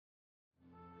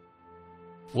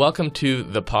Welcome to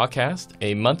The Pawcast,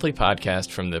 a monthly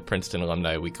podcast from the Princeton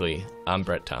Alumni Weekly. I'm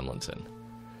Brett Tomlinson.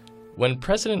 When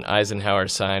President Eisenhower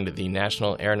signed the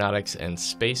National Aeronautics and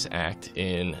Space Act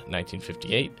in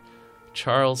 1958,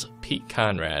 Charles Pete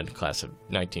Conrad, class of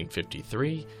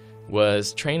 1953,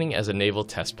 was training as a naval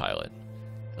test pilot.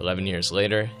 11 years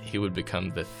later, he would become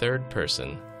the third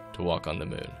person to walk on the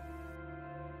moon.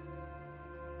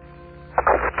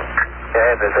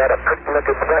 And is that a pretty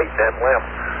looking sight, then,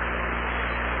 Lim?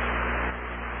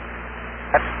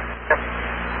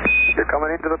 You're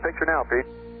coming into the picture now, Pete.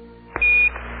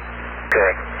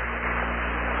 Okay.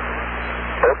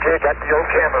 Okay, got the old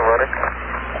camera running.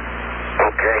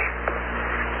 Okay.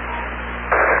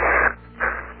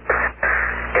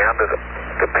 Down to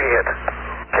the pin.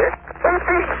 Okay.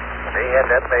 Man,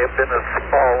 that may have been a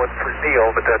small one for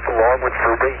Neil, but that's a long one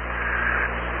for me.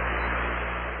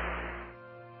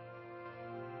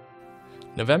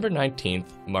 November 19th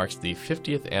marks the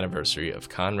 50th anniversary of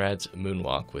Conrad's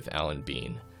moonwalk with Alan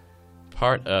Bean,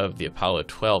 part of the Apollo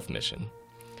 12 mission.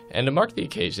 And to mark the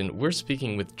occasion, we're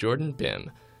speaking with Jordan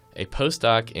Bim, a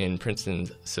postdoc in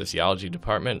Princeton's sociology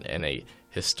department and a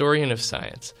historian of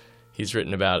science. He's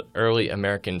written about early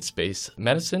American space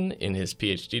medicine in his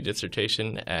PhD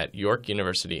dissertation at York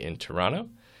University in Toronto,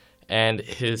 and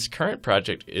his current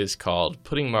project is called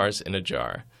Putting Mars in a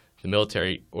Jar: The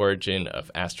Military Origin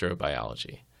of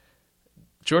Astrobiology.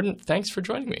 Jordan, thanks for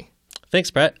joining me.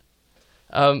 Thanks, Brett.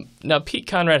 Now, Pete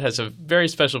Conrad has a very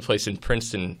special place in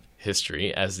Princeton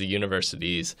history as the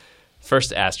university's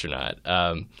first astronaut,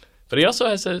 but he also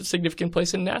has a significant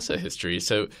place in NASA history.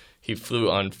 So he flew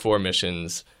on 4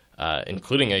 missions,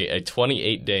 including a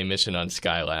 28-day mission on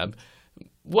Skylab.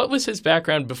 What was his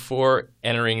background before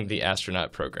entering the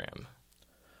astronaut program?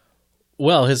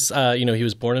 Well, he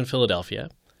was born in Philadelphia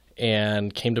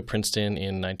and came to Princeton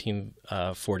in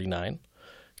 1949,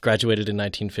 graduated in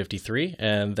 1953,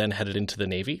 and then headed into the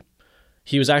Navy.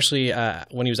 He was actually,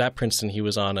 when he was at Princeton, he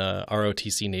was on a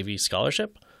ROTC Navy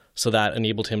scholarship, so that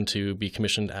enabled him to be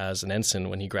commissioned as an ensign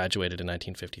when he graduated in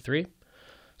 1953.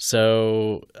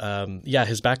 So,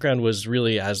 his background was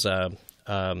really as an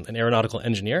aeronautical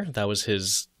engineer. That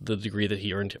was the degree that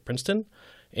he earned at Princeton,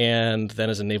 and then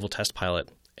as a naval test pilot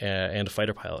and a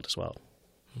fighter pilot as well.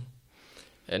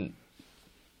 And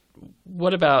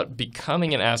what about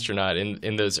becoming an astronaut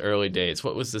in those early days?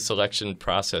 What was the selection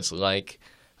process like?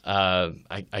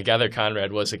 I gather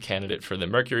Conrad was a candidate for the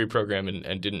Mercury program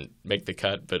and didn't make the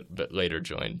cut, but later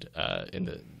joined in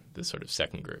the sort of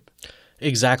second group.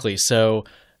 Exactly. So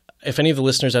if any of the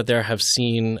listeners out there have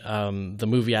seen the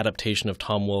movie adaptation of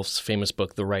Tom Wolfe's famous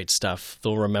book, The Right Stuff,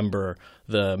 they'll remember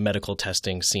the medical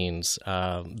testing scenes.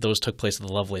 Those took place at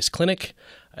the Lovelace Clinic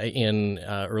in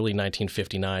early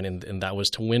 1959, and that was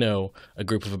to winnow a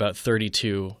group of about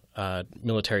 32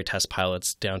 military test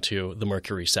pilots down to the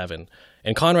Mercury 7.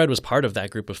 And Conrad was part of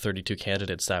that group of 32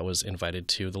 candidates that was invited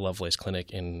to the Lovelace Clinic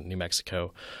in New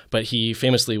Mexico. But he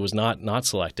famously was not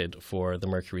selected for the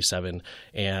Mercury 7.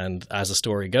 And as the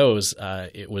story goes,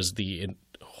 it was the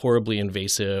horribly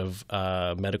invasive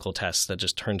medical tests that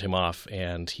just turned him off,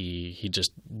 and he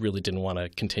just really didn't want to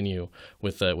continue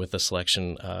with the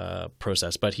selection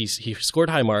process. But he scored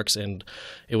high marks, and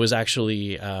it was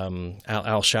actually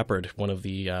Al Shepard, one of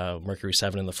the Mercury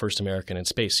 7 and the first American in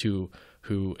space, who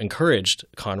encouraged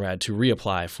Conrad to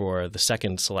reapply for the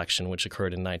second selection, which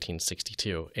occurred in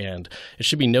 1962. And it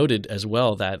should be noted as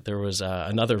well that there was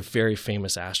another very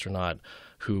famous astronaut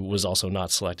who was also not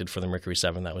selected for the Mercury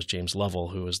 7. That was James Lovell,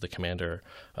 who was the commander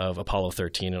of Apollo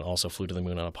 13 and also flew to the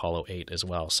moon on Apollo 8 as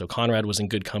well. So Conrad was in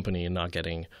good company in not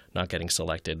getting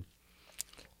selected.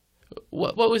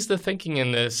 What was the thinking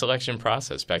in the selection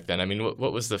process back then? I mean,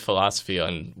 what was the philosophy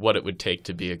on what it would take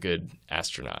to be a good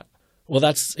astronaut? Well,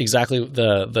 that's exactly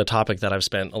the topic that I've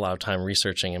spent a lot of time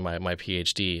researching in my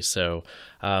PhD. So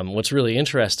what's really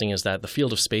interesting is that the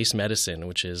field of space medicine,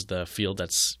 which is the field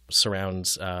that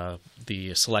surrounds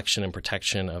the selection and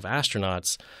protection of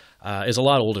astronauts, is a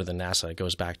lot older than NASA. It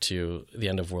goes back to the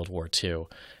end of World War II.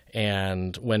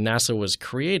 And when NASA was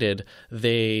created,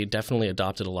 they definitely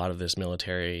adopted a lot of this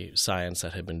military science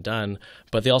that had been done,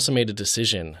 but they also made a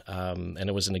decision, and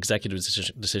it was an executive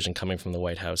decision coming from the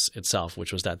White House itself,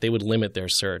 which was that they would limit their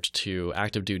search to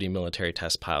active-duty military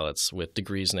test pilots with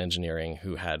degrees in engineering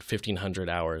who had 1,500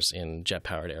 hours in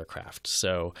jet-powered aircraft.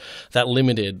 So that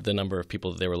limited the number of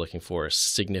people that they were looking for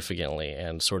significantly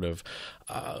and sort of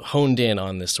honed in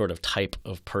on this sort of type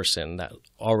of person that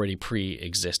already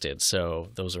pre-existed. So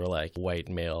those are like white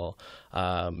male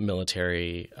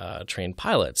military trained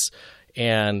pilots.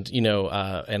 And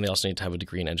and they also need to have a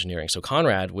degree in engineering. So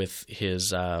Conrad, with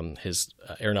his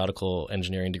aeronautical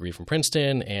engineering degree from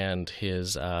Princeton and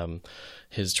his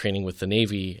training with the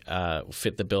Navy,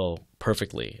 fit the bill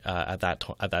perfectly at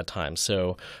that time.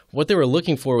 So what they were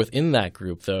looking for within that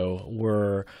group, though,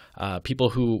 were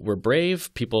people who were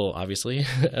brave, people obviously,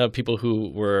 people who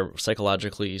were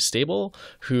psychologically stable,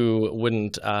 who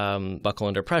wouldn't buckle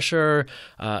under pressure,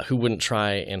 who wouldn't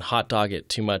try and hot dog it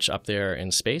too much up there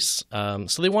in space.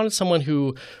 So they wanted someone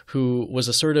who was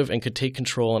assertive and could take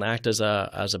control and act as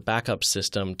a backup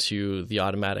system to the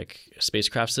automatic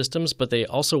spacecraft systems, but they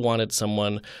also wanted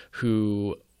someone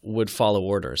who would follow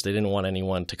orders. They didn't want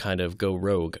anyone to kind of go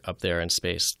rogue up there in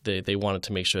space. They wanted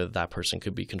to make sure that person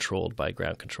could be controlled by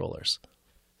ground controllers.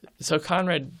 So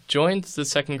Conrad joins the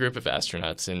second group of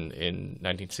astronauts in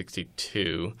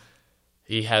 1962.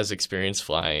 He has experience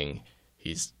flying.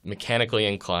 He's mechanically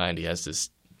inclined. He has this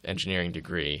engineering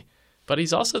degree. But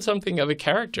he's also something of a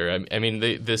character. I mean,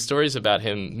 the stories about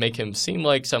him make him seem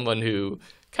like someone who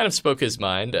kind of spoke his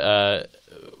mind.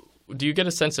 Do you get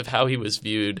a sense of how he was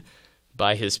viewed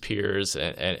by his peers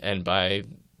and by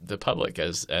the public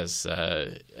as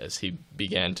he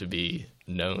began to be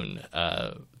known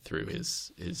through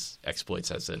his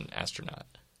exploits as an astronaut?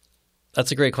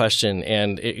 That's a great question,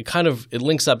 and it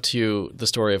links up to the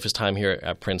story of his time here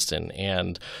at Princeton.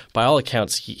 And by all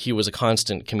accounts, he was a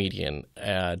constant comedian,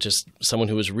 just someone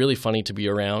who was really funny to be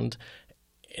around,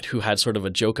 who had sort of a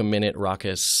joke-a-minute,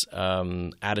 raucous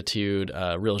attitude,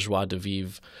 real joie de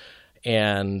vivre.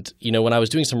 And, when I was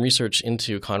doing some research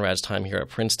into Conrad's time here at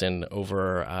Princeton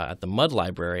over at the Mudd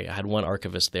Library, I had one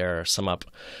archivist there sum up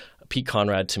Pete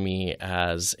Conrad to me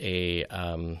as a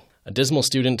dismal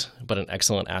student, but an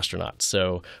excellent astronaut.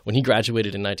 So when he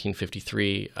graduated in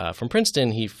 1953 from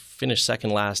Princeton, he finished second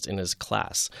last in his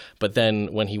class. But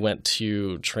then when he went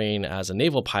to train as a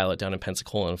naval pilot down in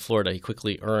Pensacola in Florida, he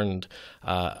quickly earned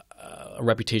a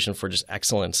reputation for just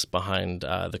excellence behind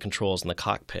the controls in the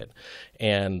cockpit.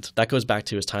 And that goes back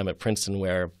to his time at Princeton,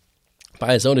 where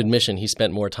by his own admission, he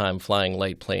spent more time flying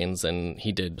light planes than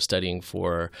he did studying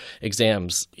for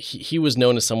exams. He was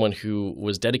known as someone who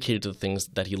was dedicated to the things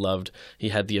that he loved. He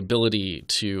had the ability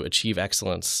to achieve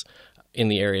excellence in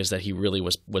the areas that he really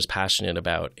was passionate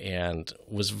about, and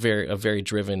was a very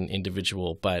driven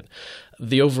individual. But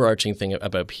the overarching thing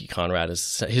about Pete Conrad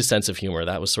is his sense of humor.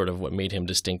 That was sort of what made him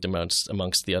distinct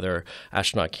amongst the other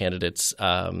astronaut candidates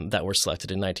that were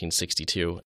selected in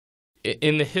 1962.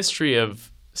 In the history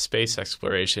of space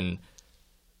exploration,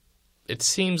 it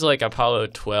seems like Apollo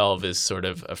 12 is sort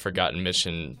of a forgotten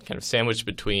mission, kind of sandwiched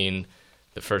between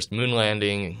the first moon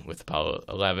landing with Apollo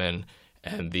 11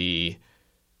 and the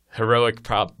heroic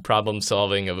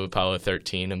problem-solving of Apollo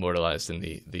 13, immortalized in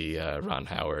the Ron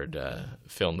Howard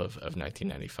film of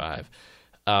 1995.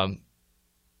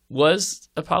 Was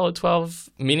Apollo 12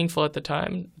 meaningful at the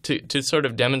time to sort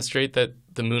of demonstrate that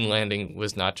the moon landing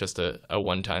was not just a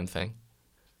one-time thing?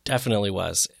 Definitely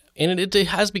was. And it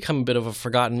has become a bit of a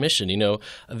forgotten mission.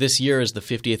 This year is the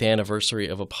 50th anniversary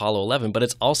of Apollo 11, but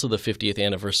it's also the 50th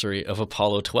anniversary of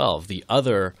Apollo 12, the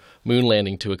other moon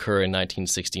landing to occur in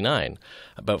 1969,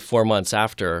 about 4 months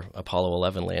after Apollo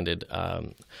 11 landed.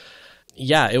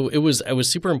 It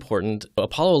was super important.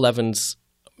 Apollo 11's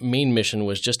main mission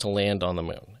was just to land on the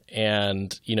moon.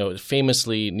 And,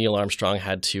 famously, Neil Armstrong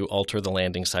had to alter the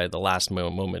landing site at the last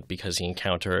moment because he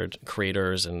encountered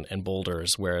craters and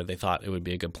boulders where they thought it would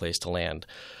be a good place to land.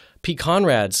 Pete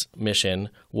Conrad's mission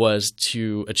was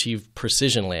to achieve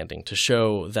precision landing, to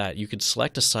show that you could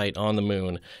select a site on the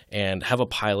moon and have a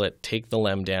pilot take the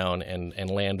LEM down and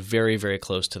land very, very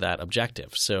close to that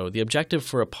objective. So the objective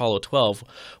for Apollo 12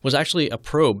 was actually a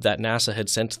probe that NASA had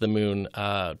sent to the moon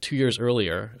 2 years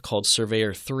earlier called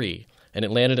Surveyor 3. And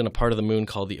it landed in a part of the moon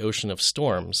called the Ocean of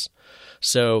Storms.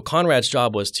 So Conrad's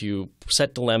job was to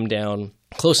set the LEM down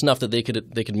close enough that they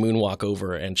could moonwalk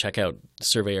over and check out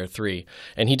Surveyor 3,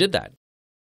 and he did that.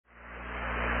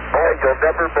 Oh, you'll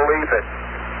never believe it.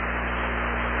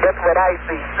 That's what I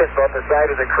see sitting on the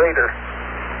side of the crater.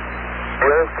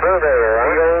 The old Surveyor, huh?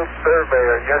 The old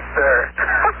Surveyor, yes, sir.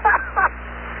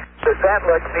 Does that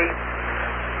look neat?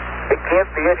 It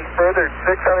can't be any further than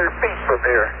 600 feet from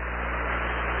here.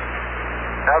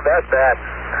 How about that?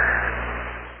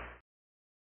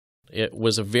 It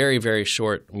was a very, very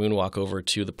short moonwalk over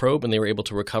to the probe, and they were able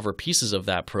to recover pieces of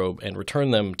that probe and return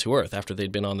them to Earth after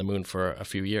they'd been on the moon for a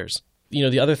few years.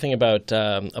 The other thing about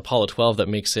Apollo 12 that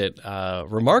makes it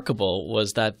remarkable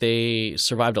was that they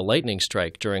survived a lightning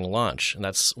strike during launch, and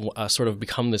that's sort of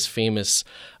become this famous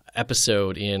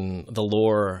episode in the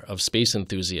lore of space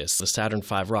enthusiasts. The Saturn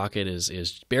V rocket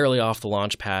is barely off the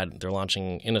launch pad. They're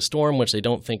launching in a storm, which they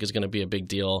don't think is going to be a big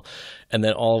deal. And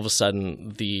then all of a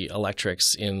sudden, the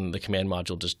electrics in the command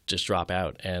module just drop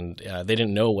out. And they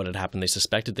didn't know what had happened. They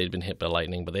suspected they'd been hit by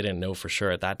lightning, but they didn't know for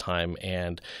sure at that time.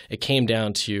 And it came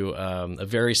down to a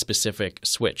very specific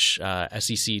switch,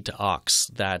 SEC to aux,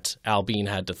 that Al Bean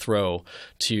had to throw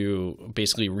to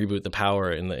basically reboot the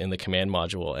power in the command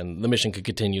module. And the mission could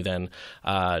continue then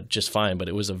just fine, but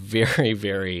it was a very,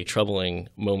 very troubling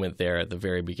moment there at the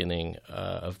very beginning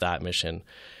of that mission.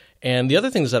 And the other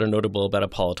things that are notable about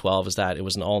Apollo 12 is that it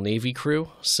was an all-Navy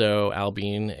crew. So Al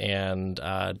Bean and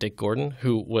Dick Gordon,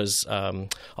 who was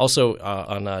also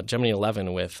on Gemini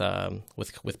 11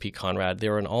 with Pete Conrad, they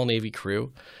were an all-Navy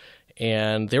crew.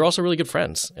 And they were also really good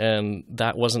friends. And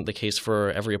that wasn't the case for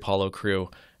every Apollo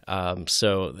crew.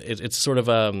 So it's sort of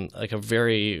like a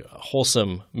very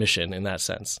wholesome mission in that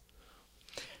sense.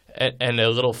 And a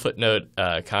little footnote,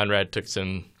 Conrad took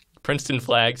some Princeton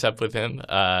flags up with him,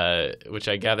 which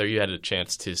I gather you had a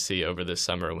chance to see over the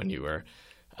summer when you were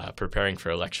preparing for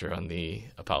a lecture on the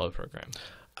Apollo program.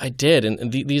 I did,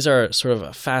 and these are sort of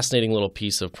a fascinating little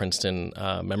piece of Princeton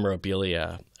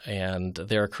memorabilia. And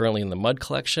they're currently in the Mudd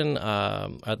collection,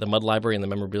 at the Mudd Library in the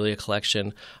memorabilia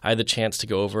collection. I had the chance to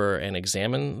go over and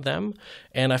examine them,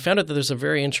 and I found out that there's a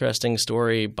very interesting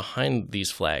story behind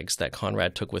these flags that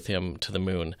Conrad took with him to the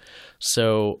moon.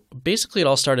 So basically it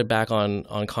all started back on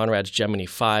Conrad's Gemini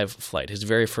 5 flight, his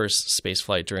very first space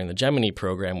flight during the Gemini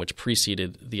program, which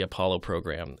preceded the Apollo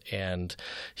program. And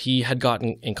he had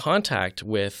gotten in contact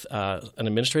with an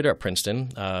administrator at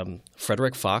Princeton,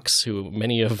 Frederick Fox, who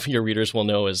many of your readers will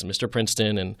know as Mr.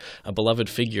 Princeton and a beloved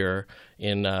figure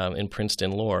in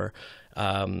Princeton lore.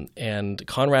 And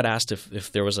Conrad asked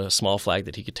if there was a small flag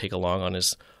that he could take along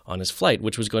on his flight,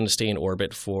 which was going to stay in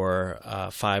orbit for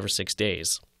 5 or 6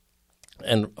 days.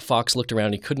 And Fox looked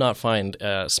around. He could not find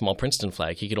a small Princeton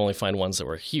flag. He could only find ones that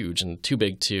were huge and too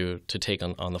big to take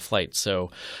on the flight.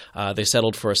 So they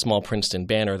settled for a small Princeton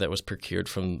banner that was procured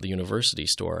from the university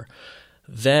store.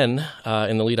 Then,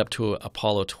 in the lead up to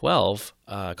Apollo 12,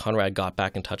 Conrad got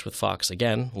back in touch with Fox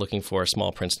again, looking for a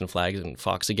small Princeton flag, and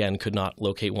Fox again could not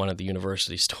locate one at the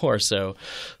university store. So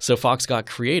Fox got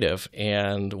creative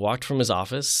and walked from his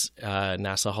office,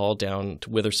 NASA Hall, down to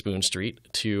Witherspoon Street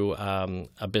to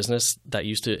a business that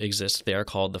used to exist there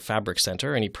called the Fabric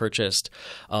Center, and he purchased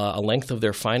a length of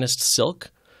their finest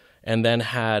silk, and then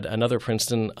had another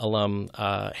Princeton alum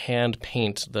hand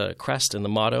paint the crest and the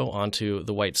motto onto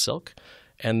the white silk.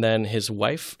 And then his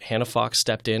wife, Hannah Fox,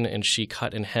 stepped in and she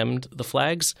cut and hemmed the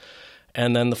flags.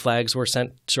 And then the flags were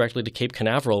sent directly to Cape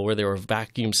Canaveral, where they were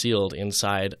vacuum sealed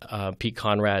inside Pete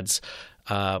Conrad's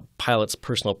pilot's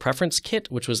personal preference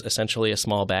kit, which was essentially a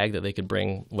small bag that they could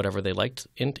bring whatever they liked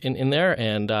in there.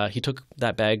 And he took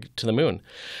that bag to the moon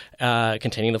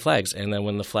containing the flags. And then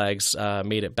when the flags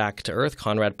made it back to Earth,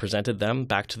 Conrad presented them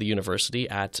back to the university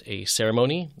at a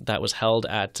ceremony that was held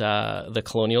at the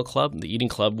Colonial Club, the eating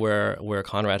club where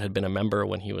Conrad had been a member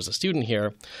when he was a student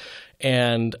here.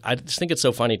 And I just think it's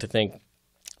so funny to think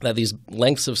that these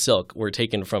lengths of silk were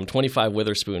taken from 25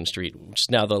 Witherspoon Street, which is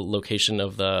now the location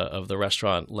of the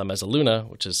restaurant La Mezzaluna,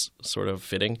 which is sort of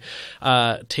fitting,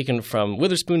 taken from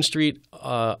Witherspoon Street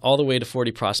all the way to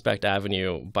 40 Prospect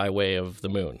Avenue by way of the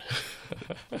moon.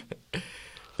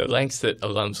 The lengths that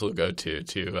alums will go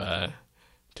to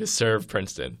serve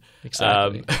Princeton.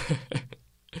 Exactly.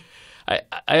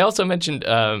 I also mentioned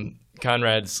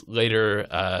Conrad's later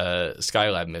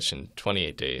Skylab mission,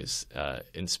 28 days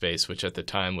in space, which at the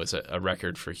time was a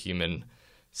record for human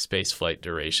space flight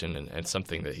duration and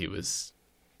something that he was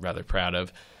rather proud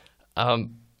of.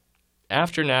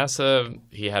 After NASA,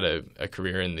 he had a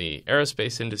career in the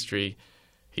aerospace industry.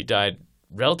 He died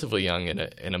relatively young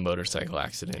in a motorcycle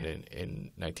accident in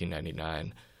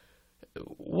 1999.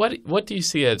 What do you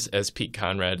see as Pete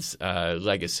Conrad's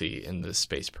legacy in the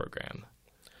space program?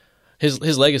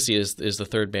 His legacy is the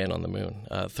third man on the moon,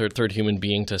 third human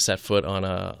being to set foot on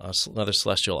another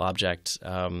celestial object.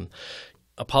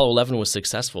 Apollo 11 was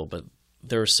successful, but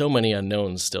there were so many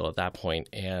unknowns still at that point,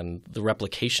 and the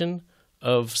replication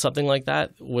of something like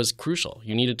that was crucial.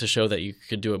 You needed to show that you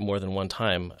could do it more than one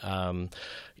time,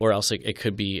 or else it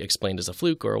could be explained as a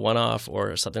fluke or a one-off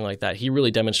or something like that. He really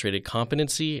demonstrated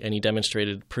competency, and he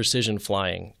demonstrated precision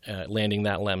flying, landing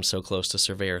that LEM so close to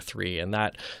Surveyor 3. And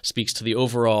that speaks to the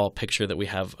overall picture that we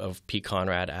have of Pete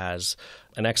Conrad as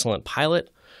an excellent pilot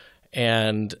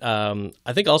And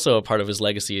I think also a part of his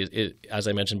legacy, as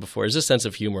I mentioned before, is a sense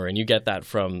of humor. And you get that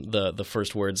from the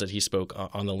first words that he spoke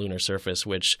on the lunar surface,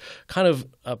 which kind of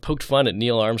poked fun at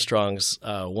Neil Armstrong's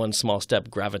one small step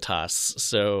gravitas.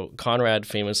 So Conrad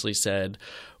famously said,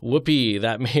 "Whoopee,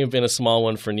 that may have been a small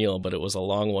one for Neil, but it was a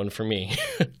long one for me."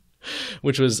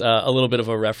 Which was a little bit of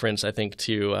a reference, I think,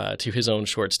 to his own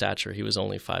short stature. He was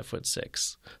only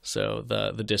 5'6", so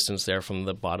the distance there from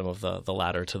the bottom of the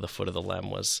ladder to the foot of the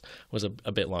LEM was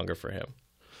a bit longer for him.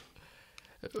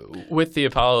 With the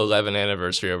Apollo 11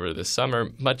 anniversary over this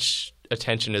summer, much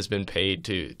attention has been paid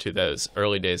to those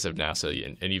early days of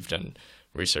NASA, and you've done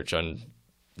research on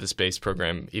the space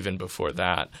program even before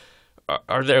that.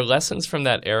 Are there lessons from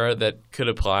that era that could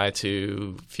apply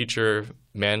to future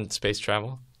manned space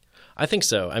travel? I think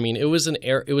so. I mean, it was an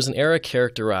era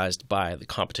characterized by the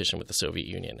competition with the Soviet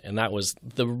Union, and that was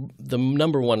the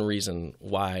number one reason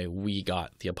why we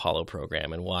got the Apollo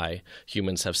program and why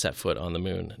humans have set foot on the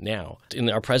moon now.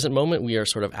 In our present moment, we are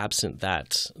sort of absent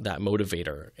that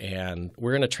motivator, and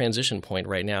we're in a transition point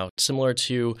right now, similar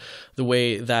to the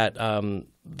way that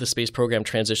the space program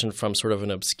transitioned from sort of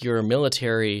an obscure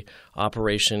military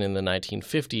operation in the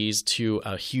 1950s to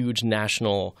a huge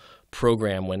national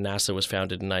program when NASA was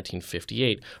founded in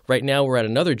 1958. Right now, we're at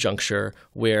another juncture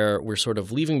where we're sort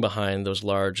of leaving behind those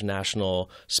large national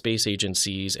space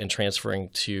agencies and transferring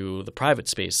to the private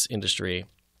space industry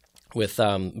with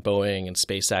Boeing and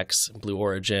SpaceX, Blue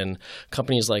Origin,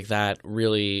 companies like that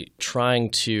really trying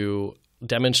to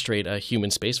demonstrate a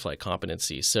human spaceflight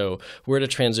competency. So we're at a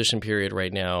transition period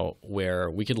right now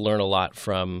where we could learn a lot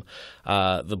from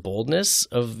the boldness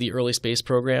of the early space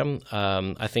program.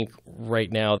 I think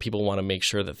right now people want to make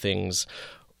sure that things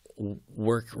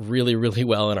work really, really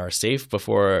well and are safe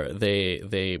before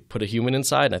they put a human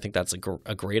inside. And I think that's a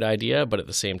great idea. But at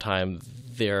the same time,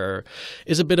 there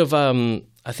is a bit of,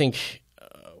 I think,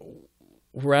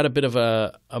 we're at a bit of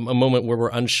a moment where we're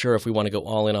unsure if we want to go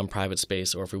all in on private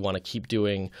space or if we want to keep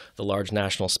doing the large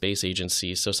national space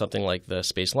agencies. So something like the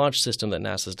Space Launch System that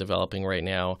NASA is developing right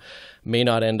now may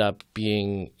not end up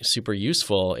being super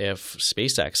useful if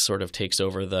SpaceX sort of takes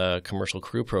over the commercial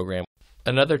crew program.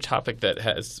 Another topic that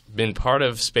has been part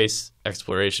of space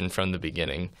exploration from the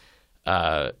beginning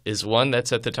is one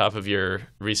that's at the top of your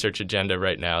research agenda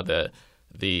right now, the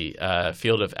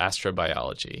field of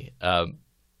astrobiology.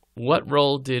 What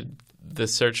role did the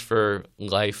search for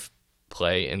life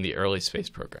play in the early space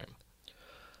program?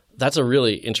 That's a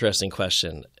really interesting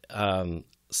question.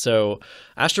 So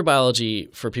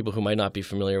astrobiology, for people who might not be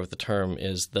familiar with the term,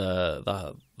 is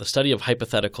the study of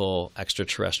hypothetical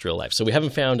extraterrestrial life. So we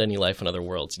haven't found any life on other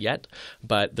worlds yet,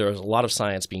 but there's a lot of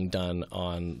science being done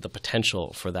on the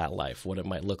potential for that life, what it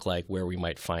might look like, where we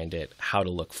might find it, how to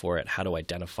look for it, how to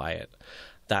identify it,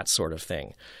 that sort of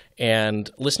thing. And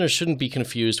listeners shouldn't be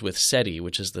confused with SETI,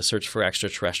 which is the Search for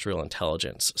Extraterrestrial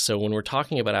Intelligence. So when we're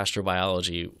talking about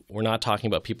astrobiology, we're not talking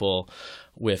about people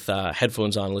with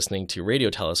headphones on listening to radio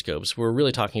telescopes. We're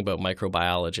really talking about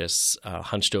microbiologists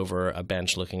hunched over a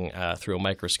bench looking through a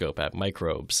microscope at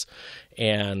microbes.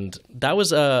 And that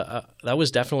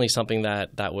was definitely something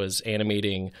that was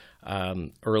animating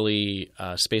early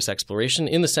space exploration,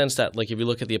 in the sense that, like, if you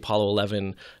look at the Apollo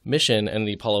 11 mission and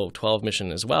the Apollo 12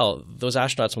 mission as well, those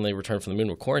astronauts, when they returned from the moon,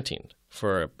 were quarantined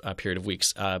for a period of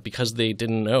weeks because they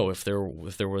didn't know if there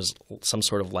was some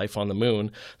sort of life on the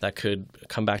moon that could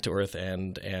come back to Earth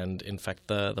and infect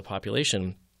the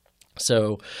population.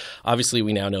 So obviously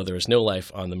we now know there is no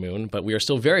life on the moon, but we are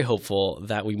still very hopeful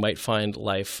that we might find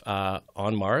life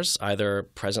on Mars, either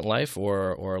present life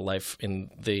or life in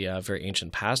the very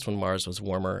ancient past when Mars was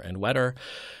warmer and wetter,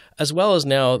 as well as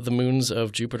now the moons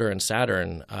of Jupiter and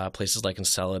Saturn. Places like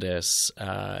Enceladus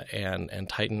and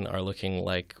Titan are looking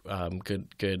like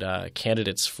good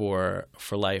candidates for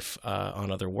life on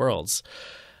other worlds.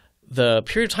 The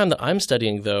period of time that I'm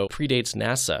studying, though, predates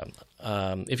NASA.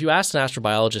 If you ask an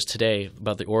astrobiologist today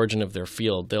about the origin of their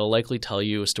field, they'll likely tell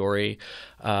you a story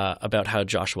about how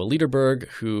Joshua Lederberg,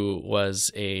 who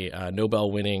was a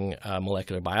Nobel-winning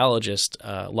molecular biologist,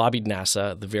 lobbied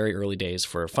NASA the very early days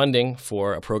for funding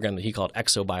for a program that he called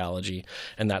exobiology,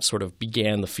 and that sort of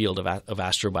began the field of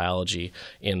astrobiology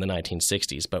in the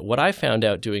 1960s. But what I found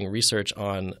out doing research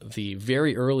on the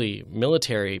very early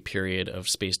military period of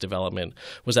space development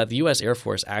was that the U.S. Air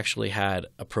Force actually had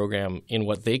a program in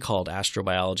what they called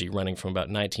astrobiology running from about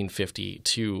 1950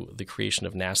 to the creation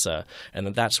of NASA, and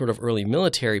that sort of early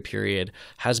military period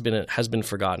has been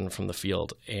forgotten from the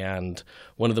field. And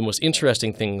one of the most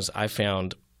interesting things I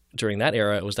found during that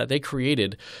era was that they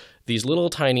created these little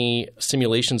tiny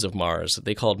simulations of Mars that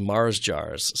they called Mars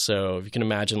jars. So if you can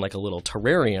imagine like a little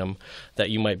terrarium that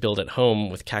you might build at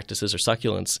home with cactuses or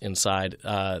succulents inside,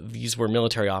 these were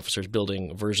military officers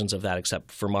building versions of that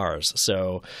except for Mars.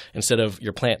 So instead of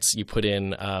your plants, you put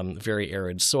in very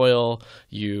arid soil,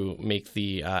 you make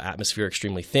the atmosphere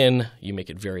extremely thin, you make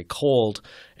it very cold,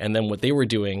 and then what they were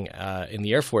doing in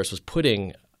the Air Force was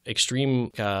putting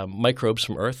extreme microbes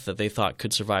from Earth that they thought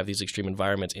could survive these extreme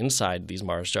environments inside these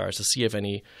Mars jars to see if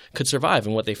any could survive.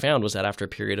 And what they found was that after a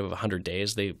period of 100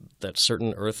 days, that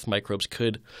certain Earth microbes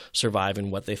could survive in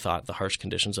what they thought the harsh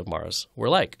conditions of Mars were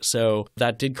like. So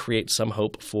that did create some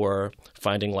hope for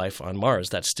finding life on Mars.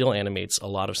 That still animates a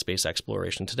lot of space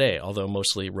exploration today, although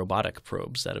mostly robotic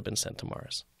probes that have been sent to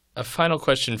Mars. A final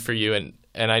question for you,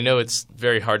 and I know it's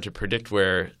very hard to predict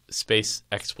where space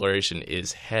exploration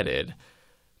is headed,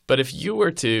 but if you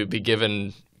were to be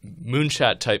given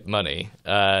moonshot-type money,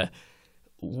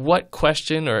 what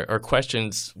question or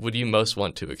questions would you most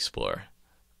want to explore?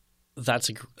 That's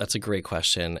a great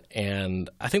question. And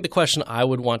I think the question I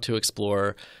would want to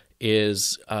explore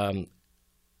is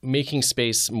making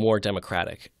space more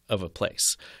democratic of a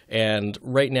place. And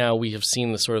right now we have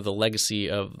seen the sort of the legacy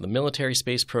of the military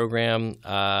space program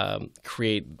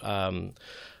create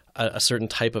a certain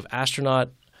type of astronaut.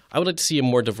 I would like to see a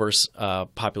more diverse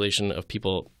population of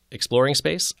people exploring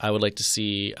space. I would like to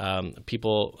see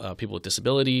people with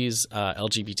disabilities,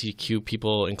 LGBTQ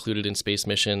people included in space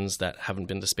missions that haven't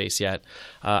been to space yet.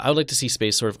 I would like to see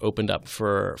space sort of opened up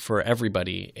for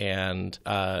everybody and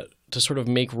to sort of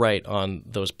make right on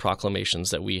those proclamations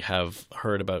that we have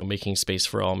heard about making space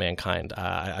for all mankind.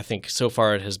 I think so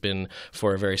far it has been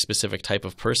for a very specific type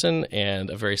of person and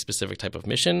a very specific type of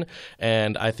mission,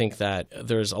 and I think that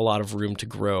there's a lot of room to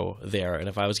grow there. And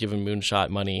if I was given moonshot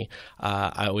money,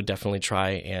 I would definitely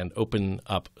try and open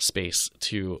up space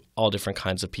to all different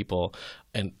kinds of people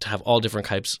and to have all different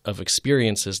types of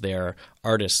experiences there,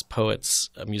 artists, poets,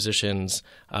 musicians,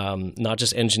 not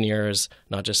just engineers,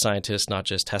 not just scientists, not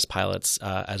just test pilots,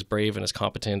 as brave and as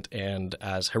competent and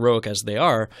as heroic as they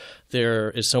are, there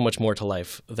is so much more to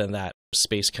life than that.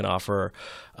 Space can offer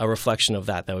a reflection of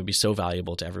that would be so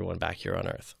valuable to everyone back here on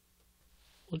Earth.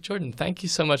 Well, Jordan, thank you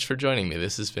so much for joining me.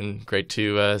 This has been great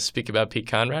to speak about Pete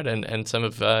Conrad and some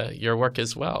of your work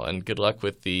as well. And good luck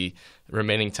with the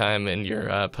remaining time in your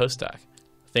postdoc.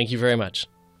 Thank you very much.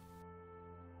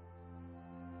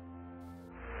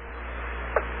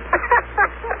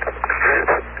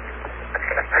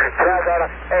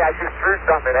 Hey, I just threw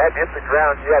something. It hadn't hit the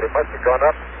ground yet. It must have gone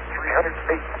up 300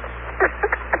 feet.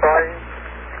 Fine.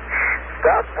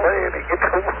 Stop playing. It gets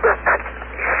over.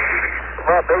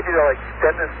 Well, maybe they'll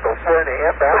extend it till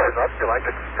 4.5 hours. I feel like I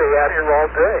could stay out here all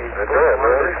day. That's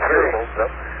really terrible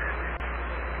stuff.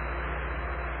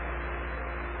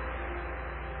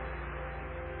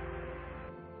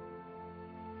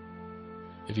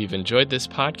 If you've enjoyed this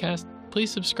podcast, please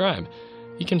subscribe.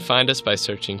 You can find us by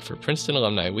searching for Princeton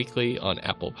Alumni Weekly on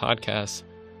Apple Podcasts,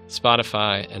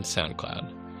 Spotify, and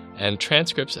SoundCloud. And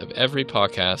transcripts of every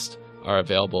podcast are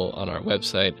available on our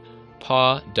website,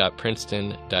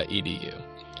 paw.princeton.edu.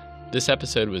 This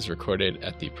episode was recorded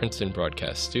at the Princeton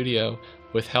Broadcast Studio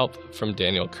with help from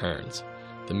Daniel Kearns.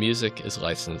 The music is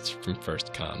licensed from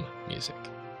FirstCom Music.